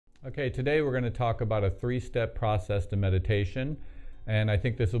Okay, today we're going to talk about a three-step process to meditation, and I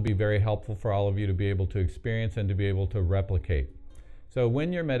think this will be very helpful for all of you to be able to experience and to be able to replicate. So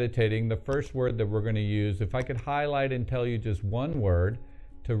when you're meditating, the first word that we're going to use, if I could highlight and tell you just one word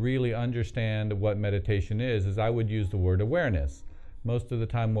to really understand what meditation is I would use the word awareness. Most of the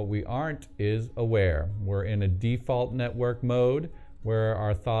time what we aren't is aware. We're in a default network mode where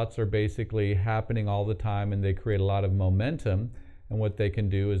our thoughts are basically happening all the time and they create a lot of momentum. And what they can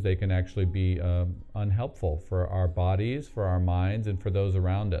do is they can actually be unhelpful for our bodies, for our minds, and for those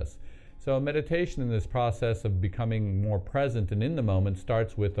around us. So meditation in this process of becoming more present and in the moment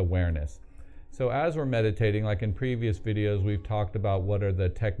starts with awareness. So as we're meditating, like in previous videos, we've talked about what are the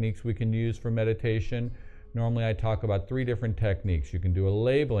techniques we can use for meditation. Normally I talk about 3 different techniques. You can do a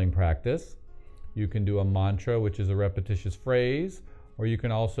labeling practice, you can do a mantra, which is a repetitious phrase, or you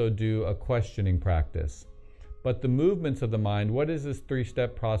can also do a questioning practice. But the movements of the mind, what is this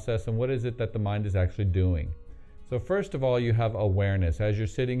 3-step process and what is it that the mind is actually doing? So first of all, you have awareness. As you're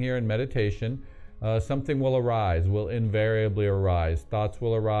sitting here in meditation, something will arise, will invariably arise. Thoughts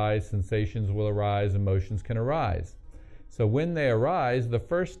will arise, sensations will arise, emotions can arise. So when they arise, the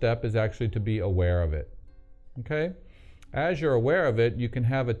first step is actually to be aware of it. Okay? As you're aware of it, you can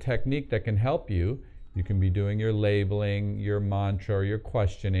have a technique that can help you. You can be doing your labeling, your mantra, or your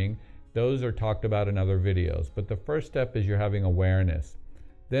questioning. Those are talked about in other videos. But the first step is you're having awareness.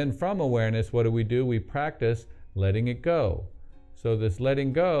 Then from awareness, what do? We practice letting it go. So this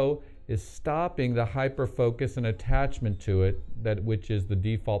letting go is stopping the hyper-focus and attachment to it, which is the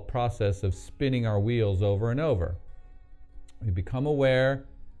default process of spinning our wheels over and over. We become aware,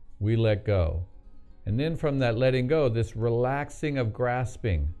 we let go. And then from that letting go, this relaxing of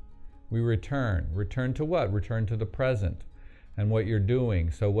grasping, we return. Return to what? Return to the present and what you're doing.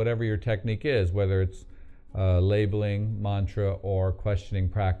 So whatever your technique is, whether it's labeling, mantra, or questioning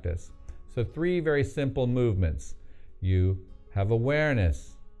practice. So 3 very simple movements. You have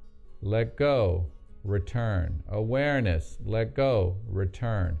awareness, let go, return. Awareness, let go,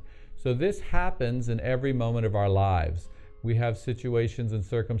 return. So this happens in every moment of our lives. We have situations and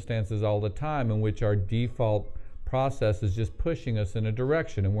circumstances all the time in which our default process is just pushing us in a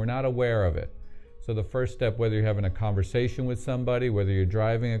direction and we're not aware of it. So the first step, whether you're having a conversation with somebody, whether you're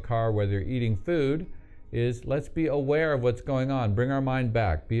driving a car, whether you're eating food, is let's be aware of what's going on. Bring our mind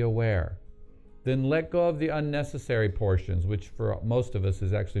back, be aware. Then let go of the unnecessary portions, which for most of us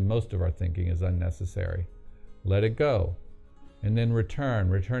is actually most of our thinking is unnecessary. Let it go. And then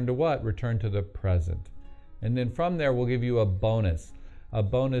return. Return to what? Return to the present. And then from there we'll give you a bonus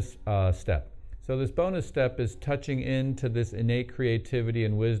step. So this bonus step is touching into this innate creativity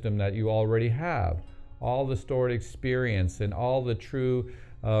and wisdom that you already have. All the stored experience and all the true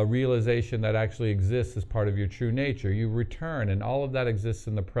realization that actually exists as part of your true nature. You return and all of that exists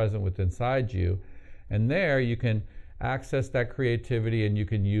in the present within inside you. And there you can access that creativity and you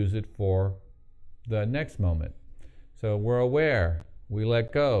can use it for the next moment. So we're aware, we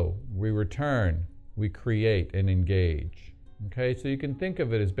let go, we return, we create and engage. Okay, so you can think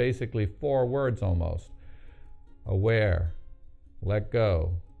of it as basically 4 words almost. Aware, let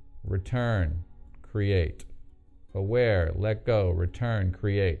go, return, create. Aware, let go, return,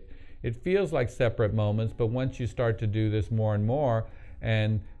 create. It feels like separate moments, but once you start to do this more and more,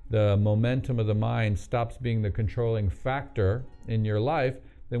 and the momentum of the mind stops being the controlling factor in your life,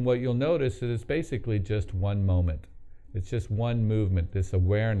 then what you'll notice is it's basically just one moment. It's just one movement, this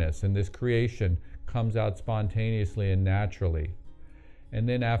awareness, and this creation comes out spontaneously and naturally. And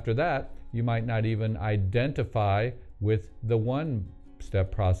then after that, you might not even identify with the 1-step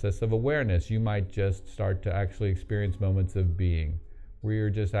process of awareness. You might just start to actually experience moments of being, where you're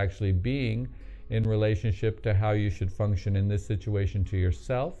just actually being in relationship to how you should function in this situation to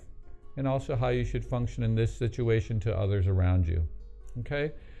yourself, and also how you should function in this situation to others around you.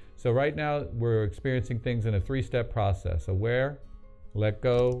 Okay? So right now, we're experiencing things in a 3-step process. Aware, let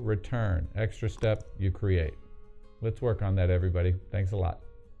go, return. Extra step, you create. Let's work on that, everybody. Thanks a lot.